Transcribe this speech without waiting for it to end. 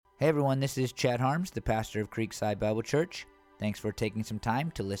Hey everyone, this is Chad Harms, the pastor of Creekside Bible Church. Thanks for taking some time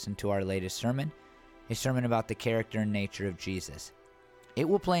to listen to our latest sermon, a sermon about the character and nature of Jesus. It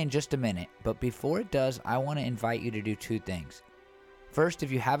will play in just a minute, but before it does, I want to invite you to do two things. First,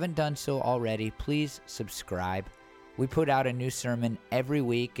 if you haven't done so already, please subscribe. We put out a new sermon every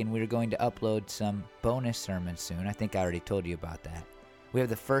week, and we're going to upload some bonus sermons soon. I think I already told you about that. We have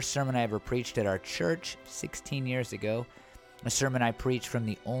the first sermon I ever preached at our church 16 years ago, a sermon I preached from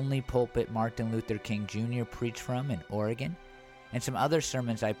the only pulpit Martin Luther King Jr. preached from in Oregon, and some other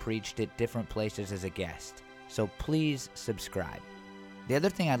sermons I preached at different places as a guest. So please subscribe. The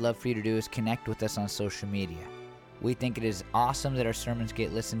other thing I'd love for you to do is connect with us on social media. We think it is awesome that our sermons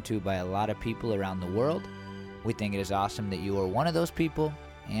get listened to by a lot of people around the world. We think it is awesome that you are one of those people,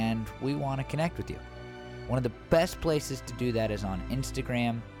 and we want to connect with you. One of the best places to do that is on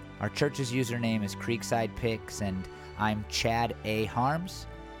Instagram. Our church's username is Creekside Pics, and I'm Chad A. Harms.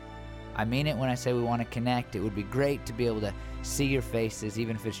 I mean it when I say we want to connect. It would be great to be able to see your faces,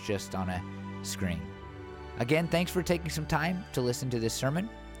 even if it's just on a screen. Again, thanks for taking some time to listen to this sermon.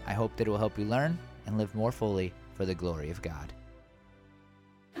 I hope that it will help you learn and live more fully for the glory of God.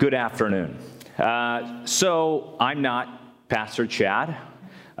 Good afternoon. So I'm not Pastor Chad.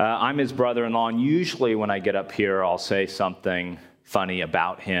 I'm his brother-in-law, and usually when I get up here, I'll say something funny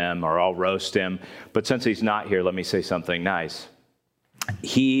about him or I'll roast him. But since he's not here, let me say something nice.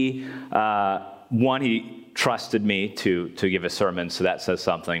 He trusted me to give a sermon, so that says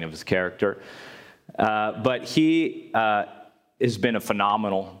something of his character. But he has been a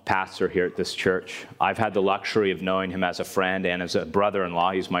phenomenal pastor here at this church. I've had the luxury of knowing him as a friend and as a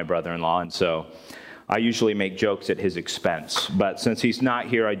brother-in-law. He's my brother-in-law, and so I usually make jokes at his expense. But since he's not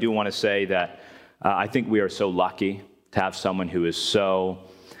here, I do want to say that I think we are so lucky to have someone who is so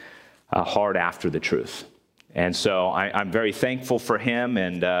hard after the truth. And so I'm very thankful for him,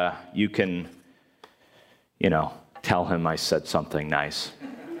 and you can, tell him I said something nice.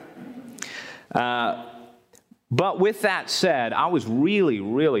 But with that said, I was really,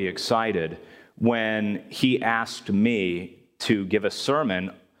 really excited when he asked me to give a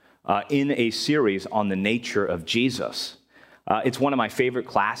sermon in a series on the nature of Jesus. It's one of my favorite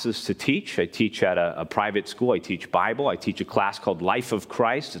classes to teach. I teach at a private school. I teach Bible. I teach a class called Life of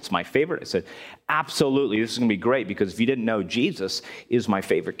Christ. It's my favorite. I said, absolutely, this is going to be great, because if you didn't know, Jesus is my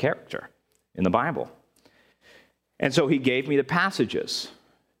favorite character in the Bible. And so he gave me the passages.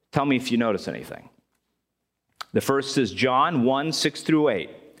 Tell me if you notice anything. The first is John 1, 6 through 8.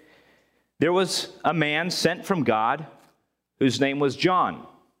 There was a man sent from God whose name was John.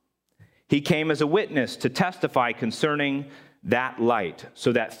 He came as a witness to testify concerning that light,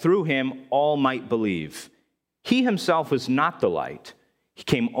 so that through him all might believe. He himself was not the light. He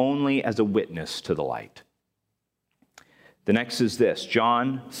came only as a witness to the light. The next is this,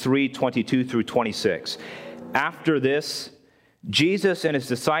 John 3, 22 through 26. After this, Jesus and his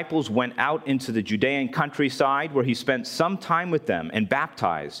disciples went out into the Judean countryside, where he spent some time with them and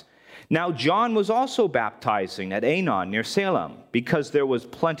baptized. Now John was also baptizing at Aenon near Salem, because there was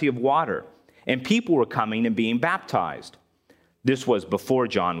plenty of water, and people were coming and being baptized. This was before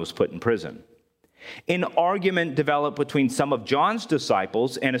John was put in prison. An argument developed between some of John's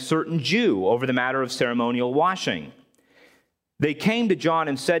disciples and a certain Jew over the matter of ceremonial washing. They came to John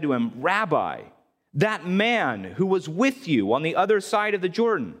and said to him, "Rabbi, that man who was with you on the other side of the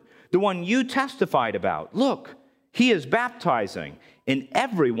Jordan, the one you testified about, look, he is baptizing, and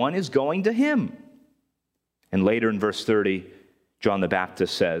everyone is going to him." And later in verse 30, John the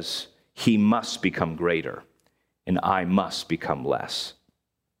Baptist says, "He must become greater, and I must become less."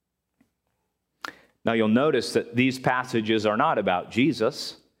 Now you'll notice that these passages are not about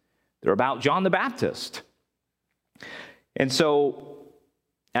Jesus. They're about John the Baptist. And so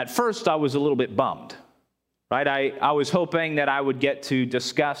at first I was a little bit bummed, right? I was hoping that I would get to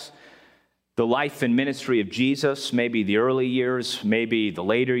discuss the life and ministry of Jesus, maybe the early years, maybe the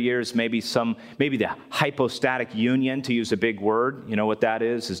later years, maybe the hypostatic union, to use a big word. You know what that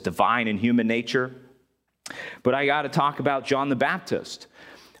is divine and human nature. But I got to talk about John the Baptist.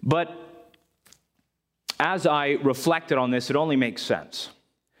 But as I reflected on this, it only makes sense,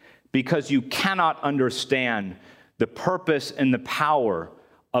 because you cannot understand the purpose and the power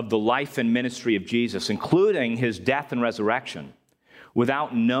of the life and ministry of Jesus, including his death and resurrection,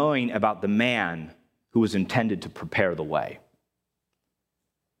 without knowing about the man who was intended to prepare the way.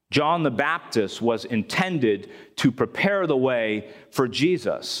 John the Baptist was intended to prepare the way for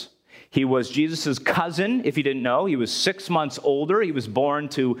Jesus. He was Jesus' cousin, if you didn't know. He was 6 months older. He was born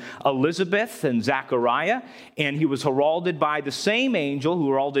to Elizabeth and Zachariah, and he was heralded by the same angel who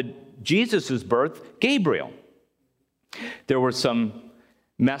heralded Jesus' birth, Gabriel. There were some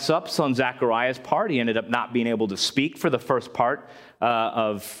mess-ups on Zechariah's part. He ended up not being able to speak for the first part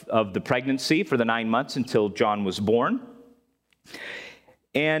of the pregnancy for the 9 months until John was born.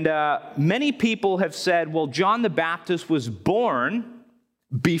 And many people have said, well, John the Baptist was born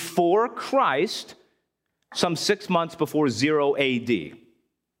before Christ, some 6 months before 0 AD,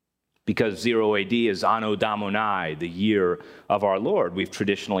 because 0 AD is Anno Domini, the year of our Lord. We've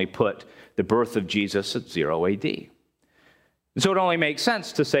traditionally put the birth of Jesus at 0 AD. So it only makes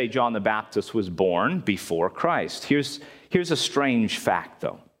sense to say John the Baptist was born before Christ. Here's a strange fact,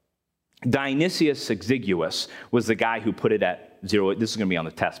 though. Dionysius Exiguus was the guy who put it at 0. This is going to be on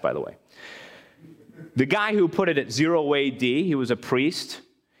the test, by the way. The guy who put it at 0 AD, he was a priest,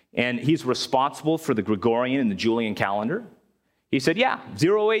 and he's responsible for the Gregorian and the Julian calendar. He said, yeah,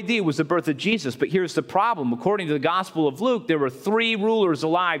 0 AD was the birth of Jesus, but here's the problem. According to the Gospel of Luke, there were three rulers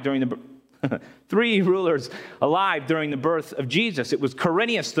alive during the birth of Jesus. It was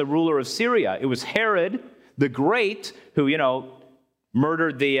Quirinius, the ruler of Syria. It was Herod the Great, who,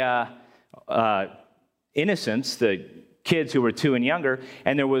 murdered the innocents, the kids who were 2 and younger.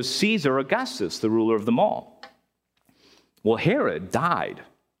 And there was Caesar Augustus, the ruler of them all. Well, Herod died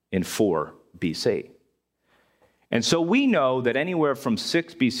in 4 BC. And so we know that anywhere from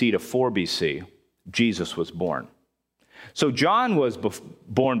 6 BC to 4 BC, Jesus was born. So John was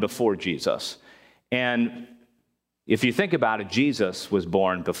born before Jesus. And if you think about it, Jesus was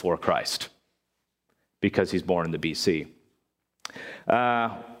born before Christ because he's born in the BC.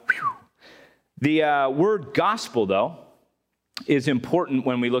 The word gospel, though, is important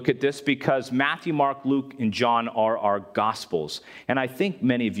when we look at this because Matthew, Mark, Luke, and John are our gospels. And I think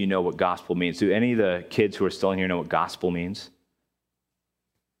many of you know what gospel means. Do any of the kids who are still in here know what gospel means?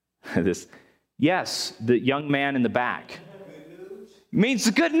 Yes, the young man in the back. It means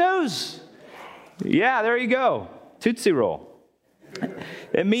the good news. Yeah, there you go. Tootsie Roll.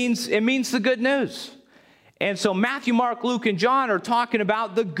 It means the good news. And so Matthew, Mark, Luke, and John are talking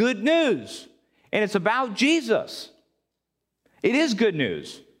about the good news. And it's about Jesus. It is good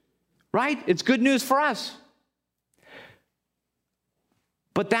news, right? It's good news for us.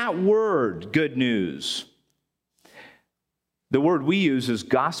 But that word, good news, the word we use is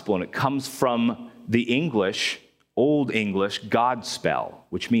gospel, and it comes from the English, Old English, Godspell,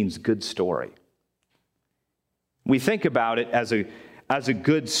 which means good story. We think about it as a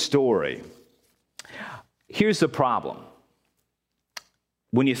good story. Here's the problem.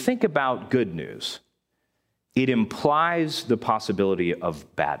 When you think about good news, it implies the possibility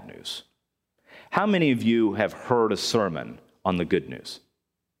of bad news. How many of you have heard a sermon on the good news?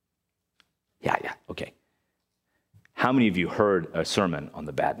 Yeah, okay. How many of you heard a sermon on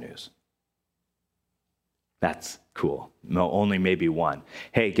the bad news? That's cool. No, only maybe one.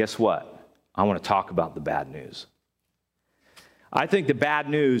 Hey, guess what? I want to talk about the bad news. I think the bad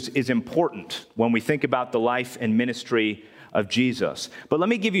news is important when we think about the life and ministry of Jesus. But let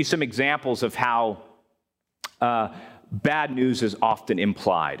me give you some examples of how bad news is often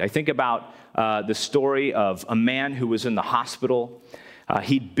implied. I think about the story of a man who was in the hospital.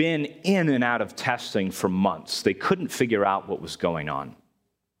 He'd been in and out of testing for months. They couldn't figure out what was going on.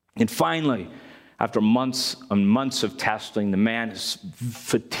 And finally, after months and months of testing, the man is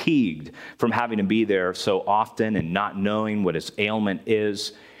fatigued from having to be there so often and not knowing what his ailment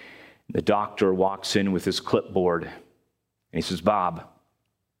is. The doctor walks in with his clipboard, and he says, Bob,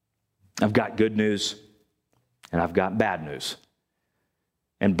 I've got good news, and I've got bad news.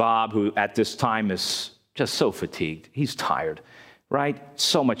 And Bob, who at this time is just so fatigued, he's tired, right?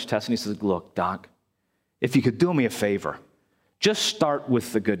 So much testing. He says, look, Doc, if you could do me a favor, just start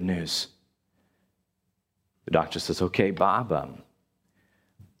with the good news. The doctor says, okay, Bob,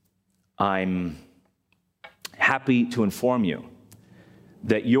 I'm happy to inform you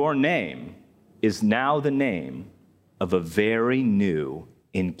that your name is now the name of a very new,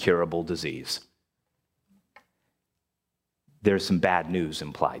 incurable disease. There's some bad news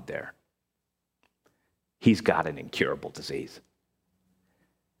implied there. He's got an incurable disease.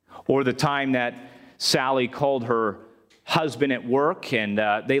 Or the time that Sally called her husband at work, and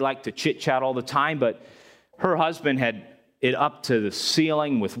they like to chit-chat all the time, but her husband had it up to the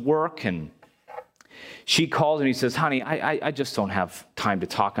ceiling with work, and she called and he says, honey, I just don't have time to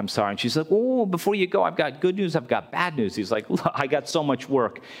talk. I'm sorry. And she's like, oh, before you go, I've got good news. I've got bad news. He's like, look, I got so much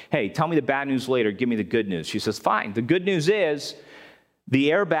work. Hey, tell me the bad news later. Give me the good news. She says, fine. The good news is the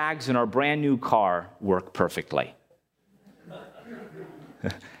airbags in our brand new car work perfectly.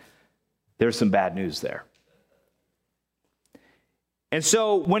 There's some bad news there. And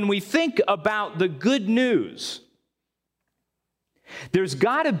so when we think about the good news, there's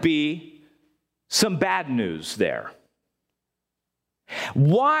got to be some bad news there.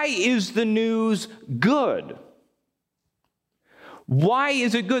 Why is the news good? Why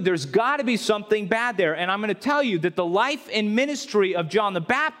is it good? There's got to be something bad there. And I'm going to tell you that the life and ministry of John the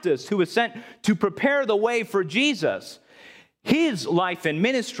Baptist, who was sent to prepare the way for Jesus, his life and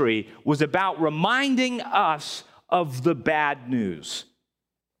ministry was about reminding us of the bad news.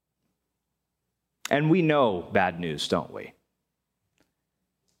 And we know bad news, don't we?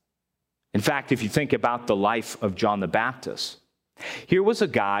 In fact, if you think about the life of John the Baptist, here was a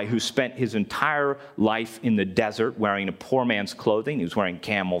guy who spent his entire life in the desert wearing a poor man's clothing. He was wearing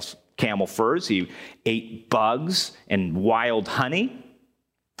camel furs. He ate bugs and wild honey.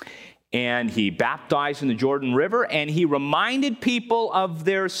 And he baptized in the Jordan River, and he reminded people of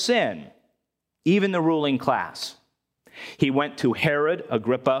their sin, even the ruling class. He went to Herod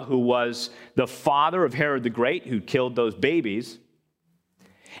Agrippa, who was the father of Herod the Great, who killed those babies,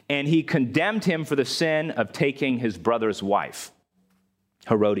 and he condemned him for the sin of taking his brother's wife,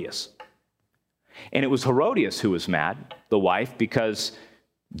 Herodias. And it was Herodias who was mad, the wife, because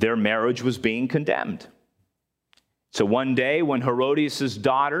their marriage was being condemned. So one day when Herodias'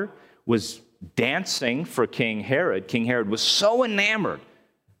 daughter was dancing for King Herod was so enamored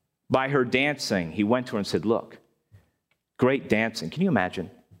by her dancing, he went to her and said, "Look, great dancing. Can you imagine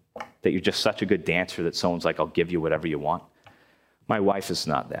that you're just such a good dancer that someone's like, I'll give you whatever you want? My wife is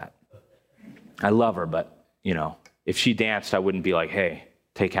not that. I love her, but, if she danced, I wouldn't be like, hey,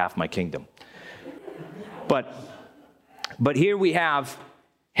 take half my kingdom." But here we have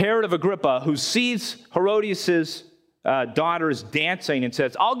Herod of Agrippa, who sees Herodias' daughter is dancing and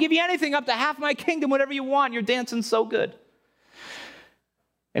says, "I'll give you anything up to half my kingdom, whatever you want. You're dancing so good."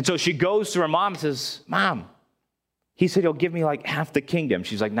 And so she goes to her mom and says, "Mom, he said he'll give me like half the kingdom."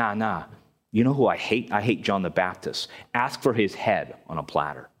 She's like, nah. You know who I hate? I hate John the Baptist. Ask for his head on a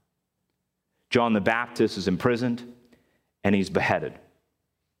platter. John the Baptist is imprisoned and he's beheaded.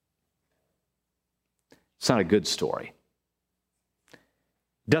 It's not a good story.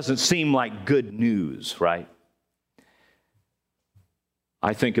 Doesn't seem like good news, right?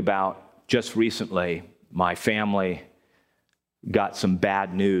 I think about just recently, my family got some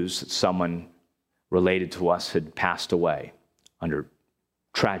bad news that someone related to us had passed away under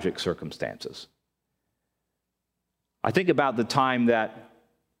tragic circumstances. I think about the time that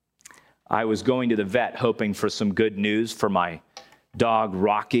I was going to the vet hoping for some good news for my dog,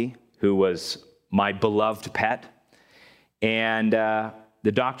 Rocky, who was my beloved pet. And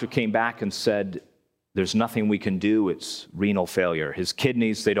the doctor came back and said, "There's nothing we can do. It's renal failure. His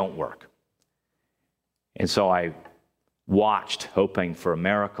kidneys, they don't work." And so I watched, hoping for a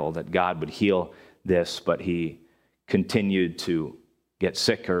miracle that God would heal this, but he continued to get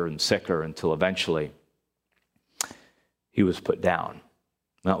sicker and sicker until eventually he was put down.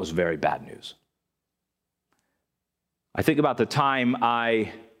 That was very bad news. I think about the time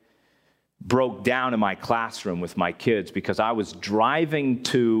I broke down in my classroom with my kids because I was driving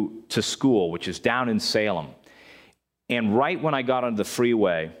to school, which is down in Salem. And right when I got onto the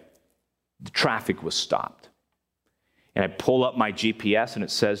freeway, the traffic was stopped. And I pull up my GPS and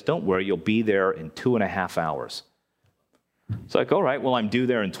it says, "Don't worry, you'll be there in 2.5 hours. It's like, all right, well, I'm due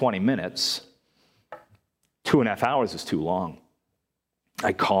there in 20 minutes. 2.5 hours is too long.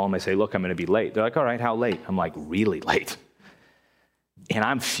 I call them, I say, "Look, I'm going to be late." They're like, "All right, how late?" I'm like, "Really late." And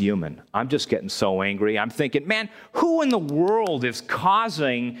I'm fuming. I'm just getting so angry. I'm thinking, man, who in the world is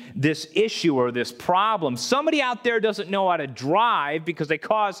causing this issue or this problem? Somebody out there doesn't know how to drive because they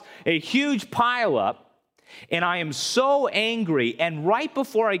cause a huge pileup. And I am so angry. And right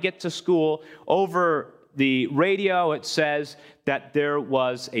before I get to school, over the radio, it says that there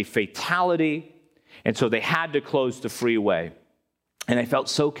was a fatality. And so they had to close the freeway. And I felt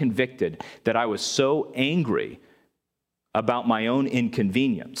so convicted that I was so angry about my own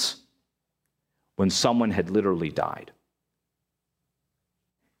inconvenience when someone had literally died.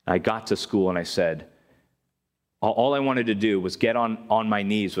 I got to school and I said, all I wanted to do was get on my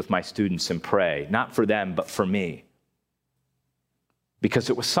knees with my students and pray, not for them, but for me. Because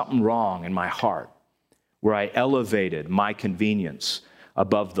there was something wrong in my heart where I elevated my convenience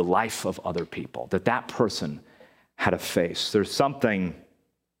above the life of other people, that person had a face. There's something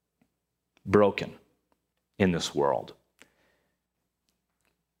broken in this world.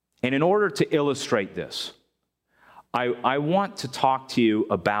 And in order to illustrate this, I want to talk to you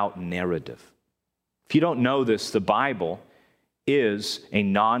about narrative. If you don't know this, the Bible is a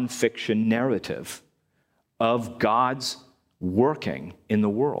nonfiction narrative of God's working in the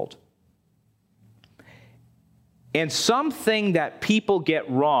world. And something that people get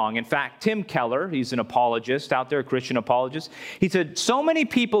wrong, in fact, Tim Keller, he's an apologist out there, a Christian apologist, he said, so many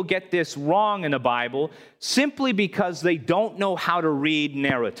people get this wrong in the Bible simply because they don't know how to read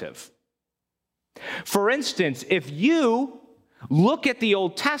narrative. For instance, if you look at the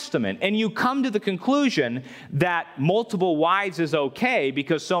Old Testament and you come to the conclusion that multiple wives is okay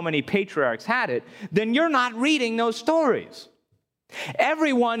because so many patriarchs had it, then you're not reading those stories.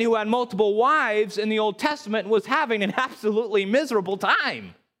 Everyone who had multiple wives in the Old Testament was having an absolutely miserable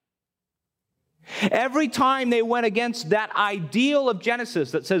time. Every time they went against that ideal of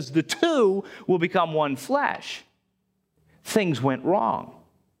Genesis that says the two will become one flesh, things went wrong.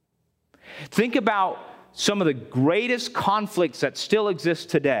 Think about some of the greatest conflicts that still exist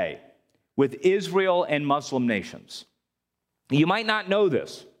today with Israel and Muslim nations. You might not know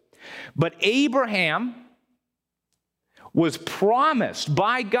this, but Abraham was promised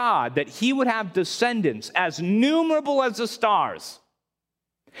by God that he would have descendants as numerable as the stars.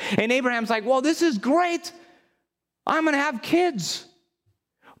 And Abraham's like, well, this is great. I'm going to have kids.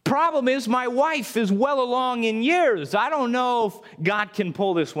 Problem is, my wife is well along in years. I don't know if God can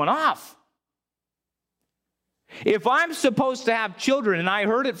pull this one off. If I'm supposed to have children, and I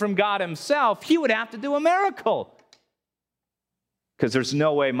heard it from God himself, he would have to do a miracle. Because there's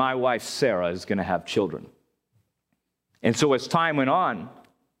no way my wife Sarah is going to have children. And so as time went on,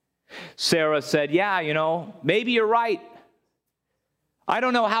 Sarah said, yeah, maybe you're right. I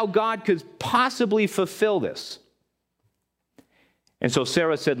don't know how God could possibly fulfill this. And so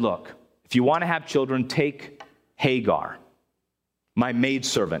Sarah said, look, if you want to have children, take Hagar, my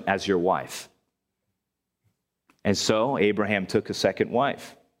maidservant, as your wife. And so Abraham took a second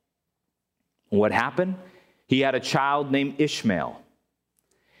wife. What happened? He had a child named Ishmael.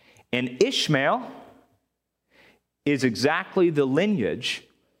 And Ishmael is exactly the lineage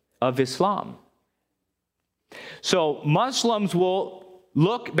of Islam. So Muslims will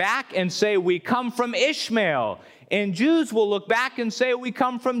look back and say, we come from Ishmael. And Jews will look back and say, we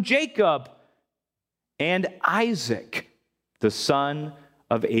come from Jacob and Isaac, the son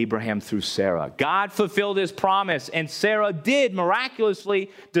of Abraham through Sarah. God fulfilled his promise, and Sarah did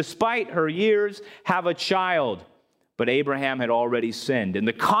miraculously, despite her years, have a child. But Abraham had already sinned, and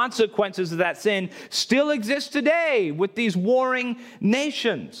the consequences of that sin still exist today with these warring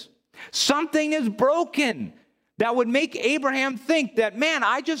nations. Something is broken that would make Abraham think that, man,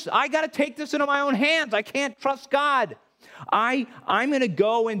 I got to take this into my own hands. I can't trust God. I'm going to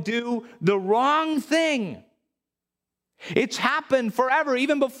go and do the wrong thing. It's happened forever,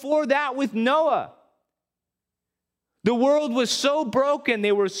 even before that with Noah. The world was so broken,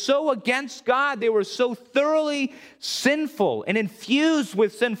 they were so against God, they were so thoroughly sinful and infused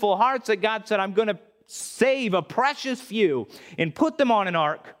with sinful hearts that God said, I'm going to save a precious few and put them on an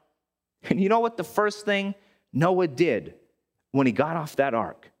ark. And you know what the first thing Noah did when he got off that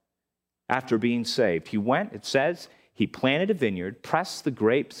ark after being saved? He went, it says, he planted a vineyard, pressed the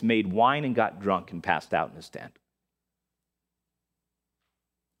grapes, made wine, and got drunk and passed out in his tent.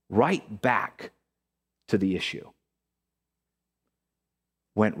 Right back to the issue.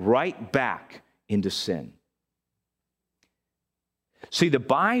 Went right back into sin. See, the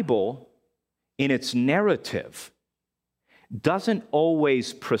Bible, in its narrative, doesn't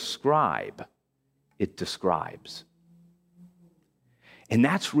always prescribe, it describes. And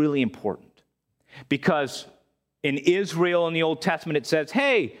that's really important. Because in Israel in the Old Testament, it says,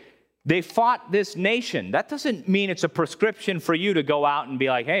 hey, they fought this nation. That doesn't mean it's a prescription for you to go out and be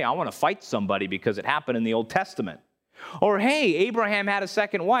like, hey, I want to fight somebody because it happened in the Old Testament. Or, hey, Abraham had a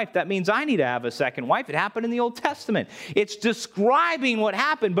second wife. That means I need to have a second wife. It happened in the Old Testament. It's describing what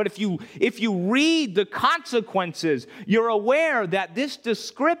happened. But if you read the consequences, you're aware that this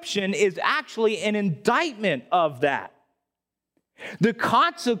description is actually an indictment of that. The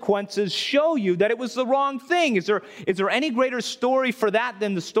consequences show you that it was the wrong thing. Is there any greater story for that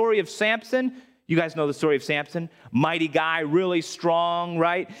than the story of Samson? You guys know the story of Samson? Mighty guy, really strong,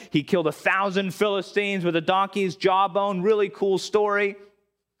 right? He killed 1,000 Philistines with a donkey's jawbone. Really cool story.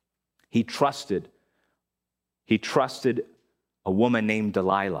 He trusted a woman named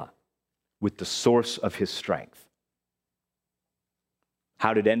Delilah with the source of his strength.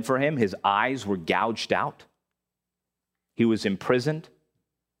 How did it end for him? His eyes were gouged out. He was imprisoned.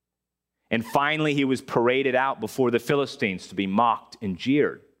 And finally, he was paraded out before the Philistines to be mocked and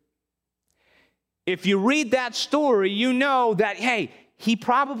jeered. If you read that story, you know that, hey, he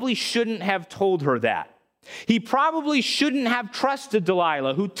probably shouldn't have told her that. He probably shouldn't have trusted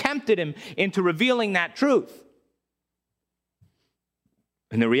Delilah, who tempted him into revealing that truth.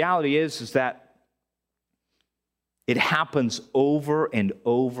 And the reality is that It happens over and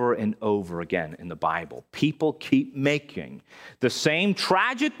over and over again in the Bible. People keep making the same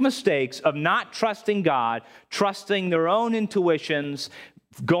tragic mistakes of not trusting God, trusting their own intuitions,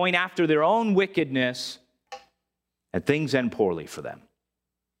 going after their own wickedness, and things end poorly for them.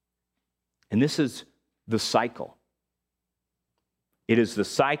 And this is the cycle. It is the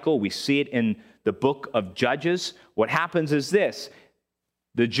cycle. We see it in the book of Judges. What happens is this.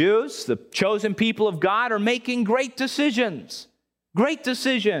 The Jews, the chosen people of God, are making great decisions,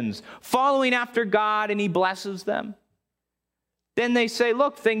 following after God, and he blesses them. Then they say,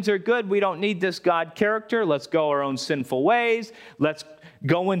 look, things are good. We don't need this God character. Let's go our own sinful ways. Let's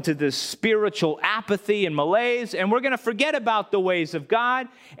go into this spiritual apathy and malaise, and we're going to forget about the ways of God.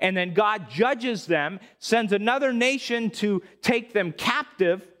 And then God judges them, sends another nation to take them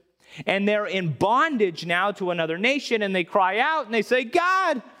captive, and they're in bondage now to another nation, and they cry out and they say,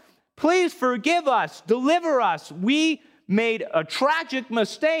 God, please forgive us, deliver us. We made a tragic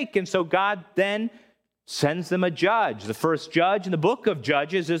mistake. And so God then sends them a judge. The first judge in the book of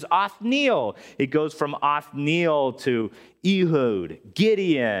Judges is Othniel. It goes from Othniel to Ehud,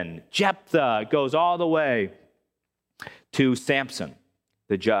 Gideon, Jephthah. It goes all the way to Samson,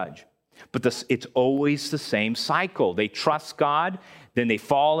 the judge. But it's always the same cycle. They trust God, then they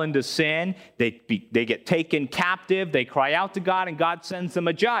fall into sin, they get taken captive, they cry out to God, and God sends them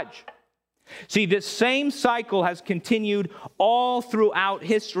a judge. See, this same cycle has continued all throughout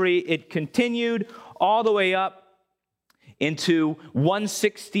history. It continued all the way up into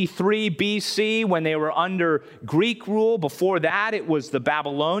 163 BC when they were under Greek rule. Before that, it was the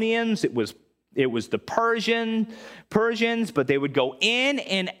Babylonians, it was the Persians, but they would go in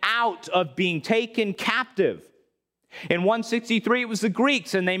and out of being taken captive. In 163, it was the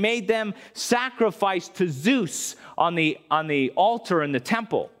Greeks, and they made them sacrifice to Zeus on the altar in the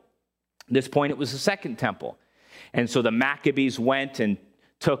temple. At this point, it was the second temple. And so the Maccabees went and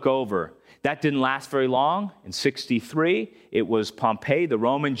took over. That didn't last very long. In 63, it was Pompey, the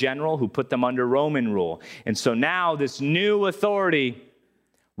Roman general, who put them under Roman rule. And so now this new authority,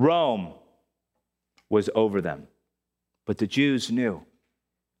 Rome, was over them. But the Jews knew,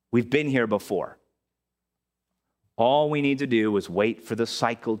 we've been here before. All we need to do is wait for the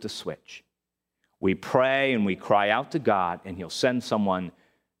cycle to switch. We pray and we cry out to God, and he'll send someone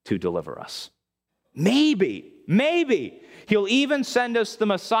to deliver us. Maybe he'll even send us the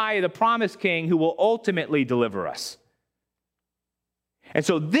Messiah, the promised king, who will ultimately deliver us. And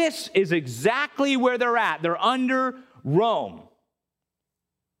so this is exactly where they're at. They're under Rome.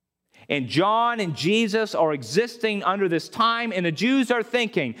 And John and Jesus are existing under this time, and the Jews are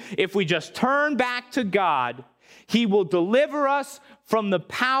thinking, if we just turn back to God, he will deliver us from the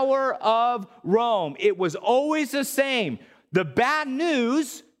power of Rome. It was always the same. The bad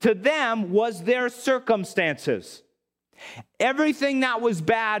news to them was their circumstances. Everything that was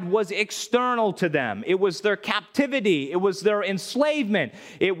bad was external to them. It was their captivity. It was their enslavement.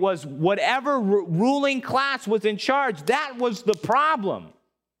 It was whatever ruling class was in charge. That was the problem.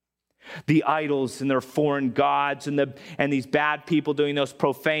 The idols and their foreign gods and these bad people doing those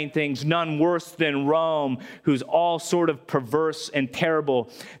profane things, none worse than Rome, who's all sort of perverse and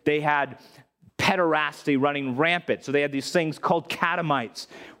terrible. They had pederasty running rampant. So they had these things called catamites,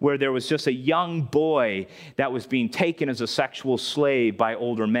 where there was just a young boy that was being taken as a sexual slave by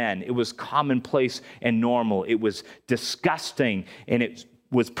older men. It was commonplace and normal. It was disgusting, and it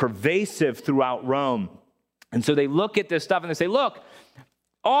was pervasive throughout Rome. And so they look at this stuff and they say, look,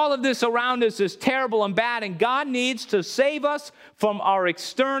 all of this around us is terrible and bad, and God needs to save us from our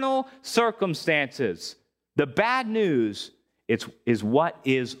external circumstances. The bad news is what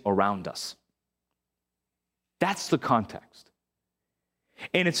is around us. That's the context.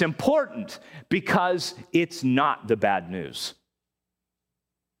 And it's important because it's not the bad news.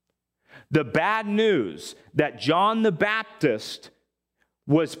 The bad news that John the Baptist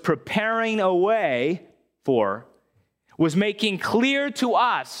was preparing a way for was making clear to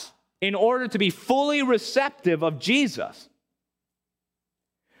us in order to be fully receptive of Jesus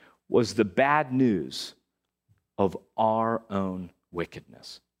was the bad news of our own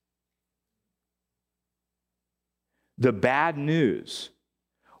wickedness. The bad news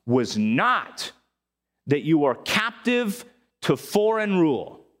was not that you are captive to foreign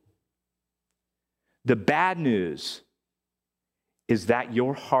rule. The bad news is that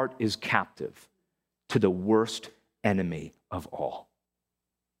your heart is captive to the worst enemy of all.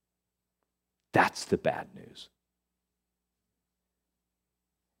 That's the bad news.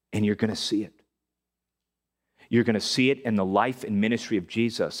 And you're going to see it. You're going to see it in the life and ministry of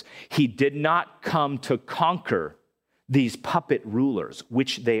Jesus. He did not come to conquer these puppet rulers,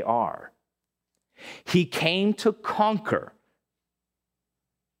 which they are. He came to conquer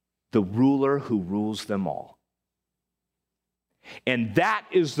the ruler who rules them all. And that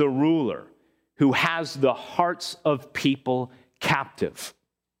is the ruler who has the hearts of people captive.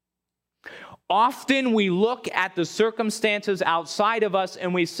 Often we look at the circumstances outside of us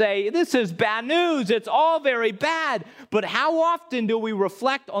and we say, this is bad news, it's all very bad. But how often do we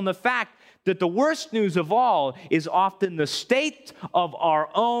reflect on the fact that the worst news of all is often the state of our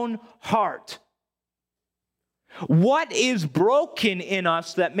own heart? What is broken in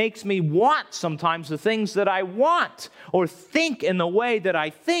us that makes me want sometimes the things that I want or think in the way that I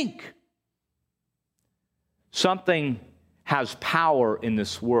think? Something has power in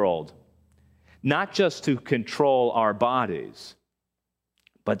this world, not just to control our bodies,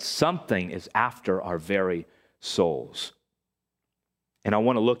 but something is after our very souls. And I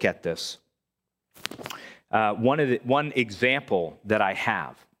want to look at this. One example that I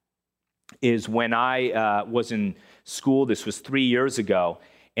have is when I was in school, this was 3 years ago,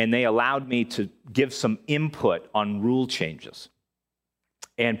 and they allowed me to give some input on rule changes.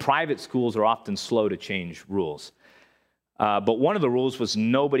 And private schools are often slow to change rules. But one of the rules was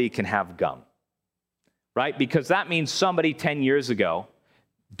nobody can have gum, right? Because that means somebody 10 years ago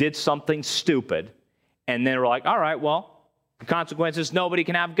did something stupid, and they were like, all right, well, the consequence is nobody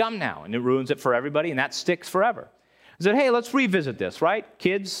can have gum now, and it ruins it for everybody, and that sticks forever. I said, hey, let's revisit this, right?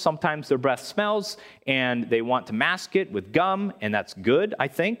 Kids, sometimes their breath smells, and they want to mask it with gum, and that's good, I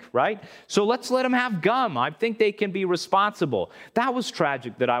think, right? So let's let them have gum. I think they can be responsible. That was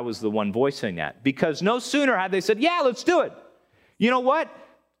tragic that I was the one voicing that, because no sooner had they said, yeah, let's do it. You know what?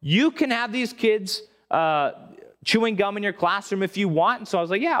 You can have these kids chewing gum in your classroom if you want. And so I was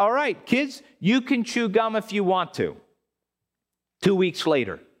like, yeah, all right, kids, you can chew gum if you want to. 2 weeks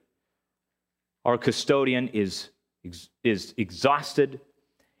later, our custodian is exhausted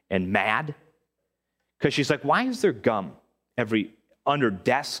and mad because she's like, why is there gum under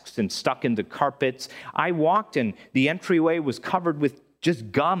desks and stuck into carpets? I walked and the entryway was covered with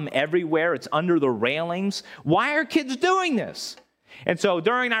just gum everywhere. It's under the railings. Why are kids doing this? And so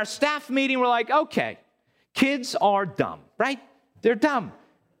during our staff meeting, we're like, okay, kids are dumb, right? They're dumb.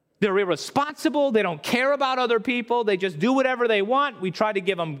 They're irresponsible. They don't care about other people. They just do whatever they want. We try to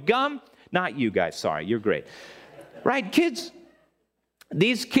give them gum. Not you guys, sorry, you're great. Right, kids?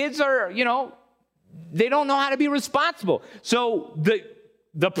 These kids are, they don't know how to be responsible. So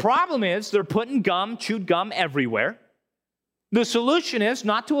the problem is they're putting chewed gum everywhere. The solution is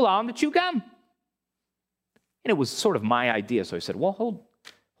not to allow them to chew gum. And it was sort of my idea, so I said, well,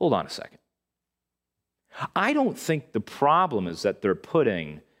 hold on a second. I don't think the problem is that they're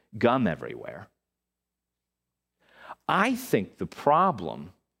putting gum everywhere. I think the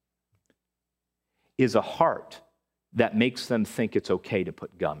problem is a heart that makes them think it's okay to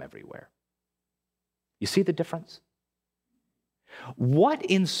put gum everywhere. You see the difference? What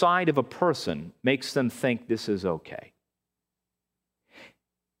inside of a person makes them think this is okay?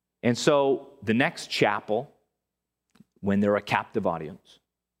 And so the next chapel, when they're a captive audience,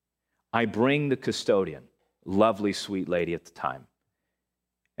 I bring the custodian, lovely, sweet lady at the time,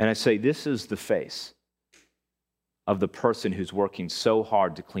 and I say, this is the face of the person who's working so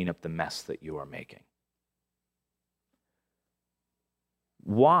hard to clean up the mess that you are making.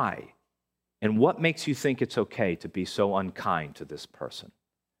 Why? And what makes you think it's okay to be so unkind to this person?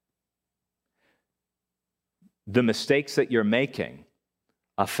 The mistakes that you're making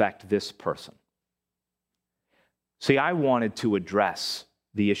affect this person. See, I wanted to address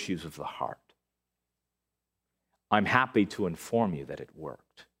the issues of the heart. I'm happy to inform you that it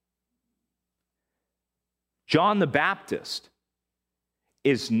worked. John the Baptist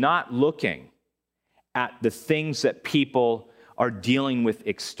is not looking at the things that people are dealing with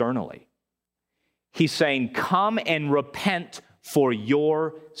externally. He's saying, come and repent for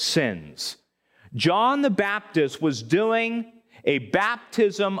your sins. John the Baptist was doing a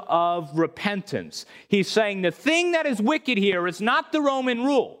baptism of repentance. He's saying the thing that is wicked here is not the Roman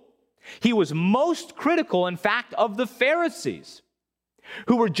rule. He was most critical, in fact, of the Pharisees,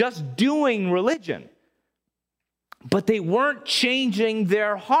 who were just doing religion, but they weren't changing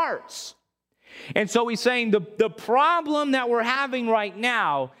their hearts. And so he's saying the problem that we're having right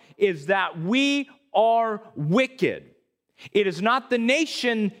now is that we are wicked. It is not the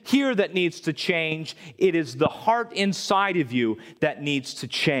nation here that needs to change. It is the heart inside of you that needs to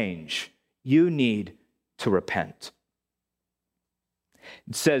change. You need to repent.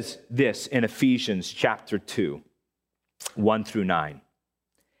 It says this in Ephesians chapter 2, 1 through 9.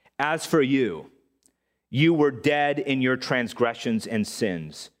 As for you, you were dead in your transgressions and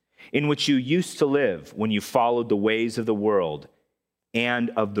sins, in which you used to live when you followed the ways of the world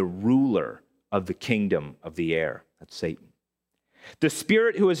and of the ruler of the kingdom of the air. That's Satan. The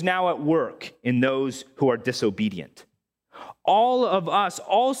spirit who is now at work in those who are disobedient. All of us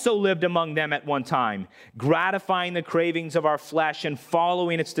also lived among them at one time, gratifying the cravings of our flesh and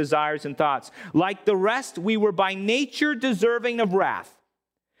following its desires and thoughts. Like the rest, we were by nature deserving of wrath.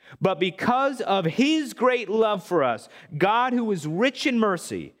 But because of his great love for us, God, who is rich in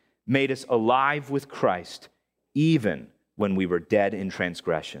mercy, made us alive with Christ, even when we were dead in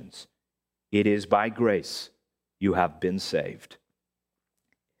transgressions. It is by grace you have been saved.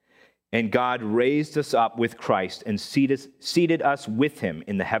 And God raised us up with Christ and seated us with him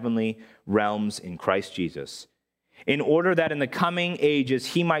in the heavenly realms in Christ Jesus, in order that in the coming ages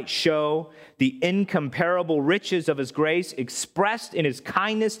he might show the incomparable riches of his grace expressed in his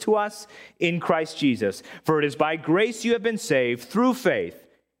kindness to us in Christ Jesus. For it is by grace you have been saved through faith,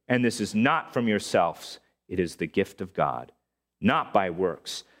 and this is not from yourselves. It is the gift of God, not by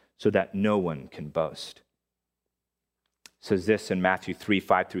works, so that no one can boast. It says this in Matthew 3,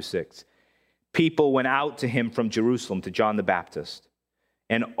 5 through 6. People went out to him from Jerusalem to John the Baptist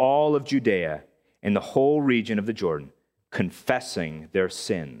and all of Judea and the whole region of the Jordan, confessing their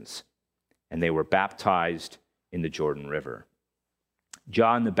sins, and they were baptized in the Jordan River.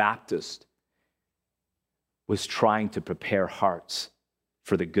 John the Baptist was trying to prepare hearts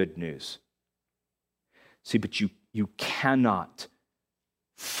for the good news. See, but you cannot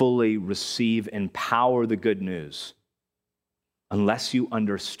fully receive and power the good news unless you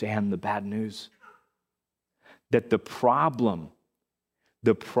understand the bad news. That the problem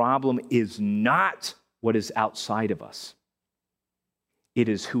is not what is outside of us. It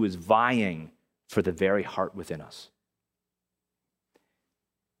is who is vying for the very heart within us.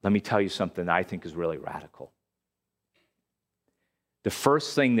 Let me tell you something that I think is really radical. The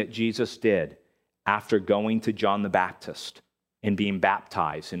first thing that Jesus did after going to John the Baptist and being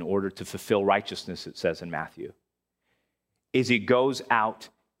baptized in order to fulfill righteousness, it says in Matthew, is he goes out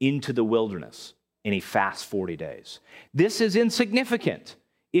into the wilderness and he fasts 40 days. This is insignificant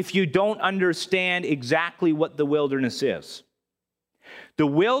if you don't understand exactly what the wilderness is. The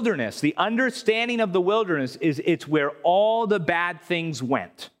wilderness, the understanding of the wilderness is it's where all the bad things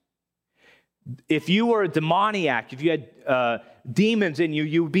went. If you were a demoniac, if you had demons in you,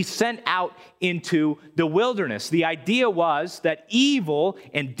 you would be sent out into the wilderness. The idea was that evil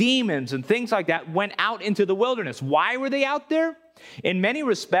and demons and things like that went out into the wilderness. Why were they out there? In many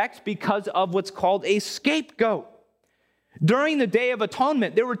respects, because of what's called a scapegoat. During the Day of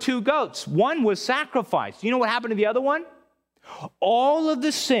Atonement, there were two goats. One was sacrificed. You know what happened to the other one? All of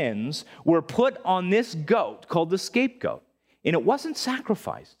the sins were put on this goat called the scapegoat. And it wasn't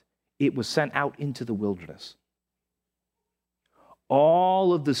sacrificed. It was sent out into the wilderness.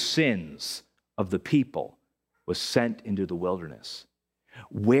 All of the sins of the people was sent into the wilderness.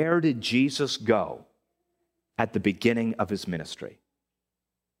 Where did Jesus go at the beginning of his ministry?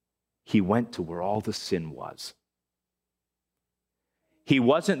 He went to where all the sin was. He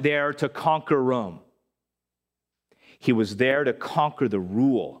wasn't there to conquer Rome. He was there to conquer the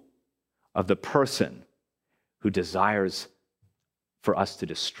rule of the person who desires for us to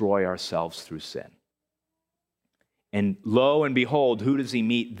destroy ourselves through sin. And lo and behold, who does he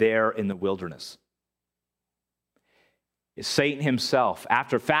meet there in the wilderness? It's Satan himself.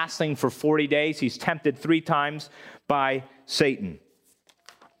 After fasting for 40 days, he's tempted 3 times by Satan.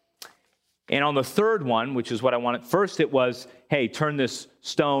 And on the third one, which is what I wanted, first it was, hey, turn this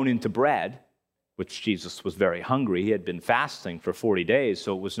stone into bread, which Jesus was very hungry. He had been fasting for 40 days,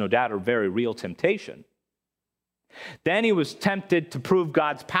 so it was no doubt a very real temptation. Then he was tempted to prove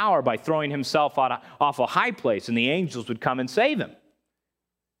God's power by throwing himself off a high place, and the angels would come and save him.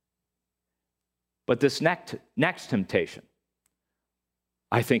 But this next temptation,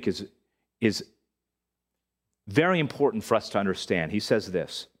 I think, is very important for us to understand. He says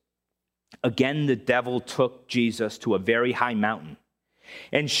this, again, the devil took Jesus to a very high mountain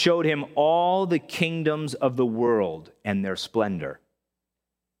and showed him all the kingdoms of the world and their splendor.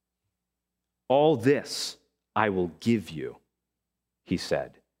 All this I will give you, he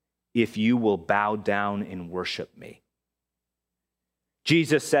said, if you will bow down and worship me.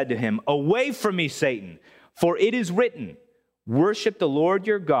 Jesus said to him, away from me, Satan, for it is written, worship the Lord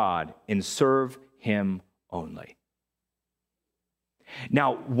your God and serve him only.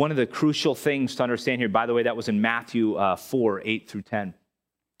 Now, one of the crucial things to understand here, by the way, that was in Matthew 4, 8 through 10,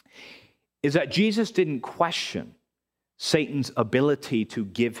 is that Jesus didn't question Satan's ability to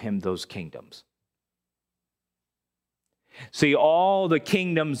give him those kingdoms. See, all the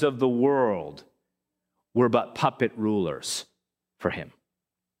kingdoms of the world were but puppet rulers for him.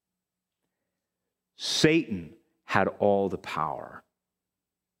 Satan had all the power.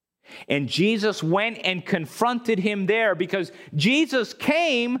 And Jesus went and confronted him there because Jesus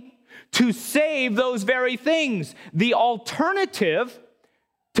came to save those very things. The alternative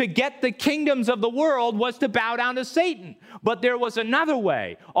to get the kingdoms of the world was to bow down to Satan. But there was another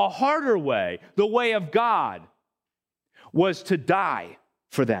way, a harder way. The way of God was to die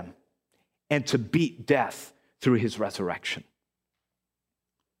for them and to beat death through his resurrection.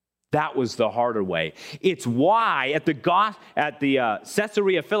 That was the harder way. It's why at the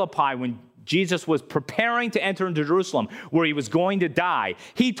Caesarea Philippi, when Jesus was preparing to enter into Jerusalem, where he was going to die,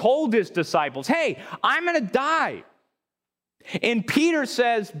 he told his disciples, hey, I'm going to die. And Peter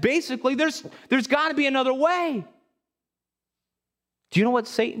says, basically, there's got to be another way. Do you know what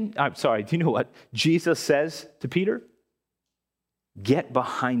Jesus says to Peter? Get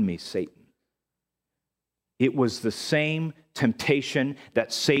behind me, Satan. It was the same temptation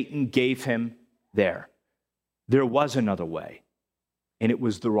that Satan gave him there. There was another way, and it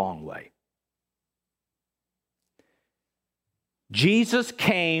was the wrong way. Jesus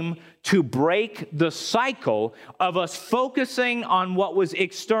came to break the cycle of us focusing on what was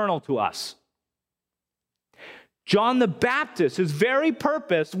external to us. John the Baptist, his very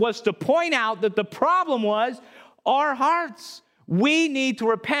purpose was to point out that the problem was our hearts. We need to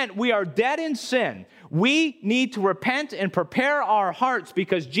repent. We are dead in sin. We need to repent and prepare our hearts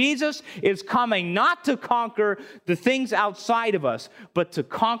because Jesus is coming not to conquer the things outside of us, but to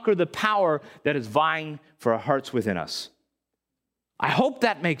conquer the power that is vying for our hearts within us. I hope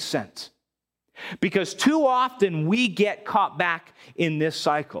that makes sense because too often we get caught back in this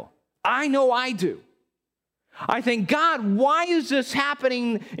cycle. I know I do. I think, God, why is this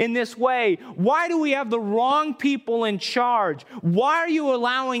happening in this way? Why do we have the wrong people in charge? Why are you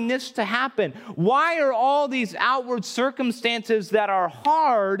allowing this to happen? Why are all these outward circumstances that are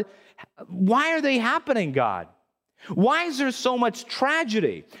hard, why are they happening, God? Why is there so much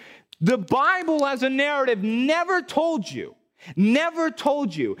tragedy? The Bible as a narrative never told you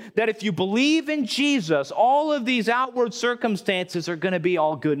that if you believe in Jesus, all of these outward circumstances are going to be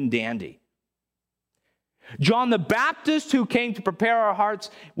all good and dandy. John the Baptist, who came to prepare our hearts,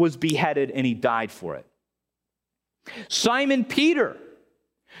 was beheaded and he died for it. Simon Peter,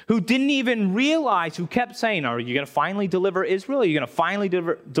 who didn't even realize, who kept saying, are you going to finally deliver Israel? Are you going to finally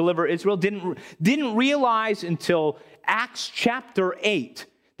deliver Israel? Didn't realize until Acts chapter 8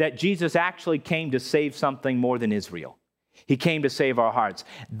 that Jesus actually came to save something more than Israel. He came to save our hearts.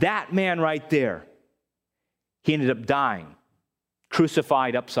 That man right there, he ended up dying,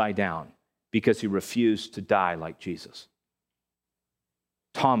 crucified upside down, because he refused to die like Jesus.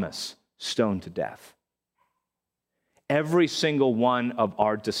 Thomas, stoned to death. Every single one of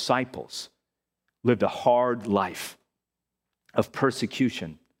our disciples lived a hard life of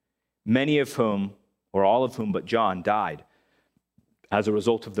persecution, many of whom, or all of whom but John, died as a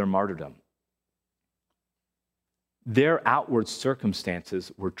result of their martyrdom. Their outward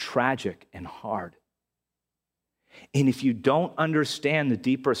circumstances were tragic and hard. And if you don't understand the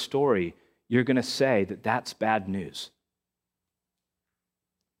deeper story, you're going to say that that's bad news.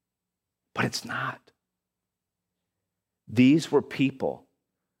 But it's not. These were people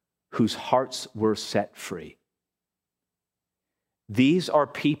whose hearts were set free. These are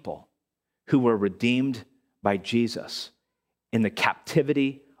people who were redeemed by Jesus, and the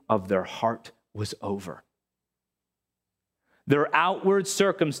captivity of their heart was over. Their outward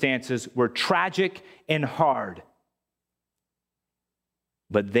circumstances were tragic and hard,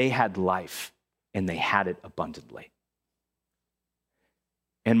 but they had life, and they had it abundantly.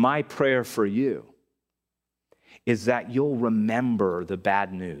 And my prayer for you is that you'll remember the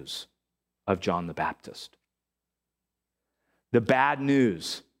bad news of John the Baptist. The bad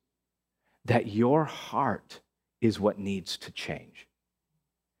news that your heart is what needs to change.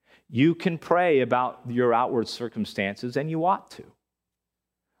 You can pray about your outward circumstances, and you ought to.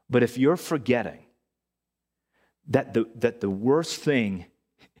 But if you're forgetting that the worst thing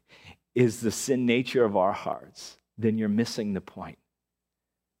is the sin nature of our hearts, then you're missing the point.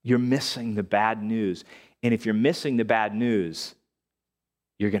 You're missing the bad news. And if you're missing the bad news,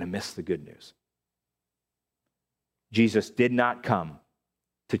 you're going to miss the good news. Jesus did not come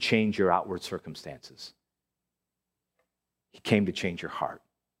to change your outward circumstances. He came to change your heart.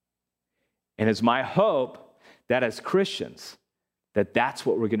 And it's my hope that as Christians, that's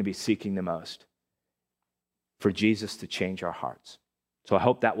what we're going to be seeking the most, for Jesus to change our hearts. So I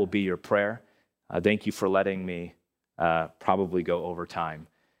hope that will be your prayer. Thank you for letting me probably go over time.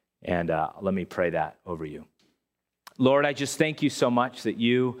 And let me pray that over you. Lord, I just thank you so much that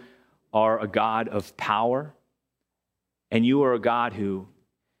you are a God of power, and you are a God who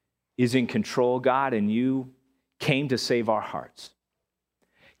is in control, God, and you came to save our hearts.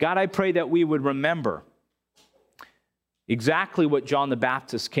 God, I pray that we would remember exactly what John the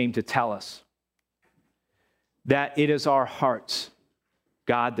Baptist came to tell us, that it is our hearts,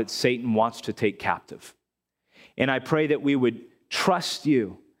 God, that Satan wants to take captive. And I pray that we would trust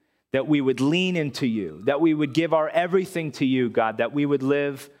you, that we would lean into you, that we would give our everything to you, God, that we would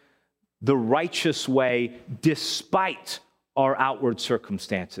live the righteous way despite our outward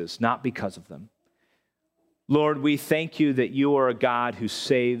circumstances, not because of them. Lord, we thank you that you are a God who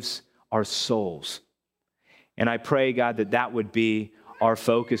saves our souls. And I pray, God, that that would be our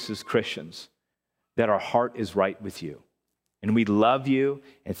focus as Christians, that our heart is right with you. And we love you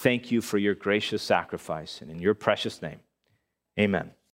and thank you for your gracious sacrifice. And in your precious name, amen.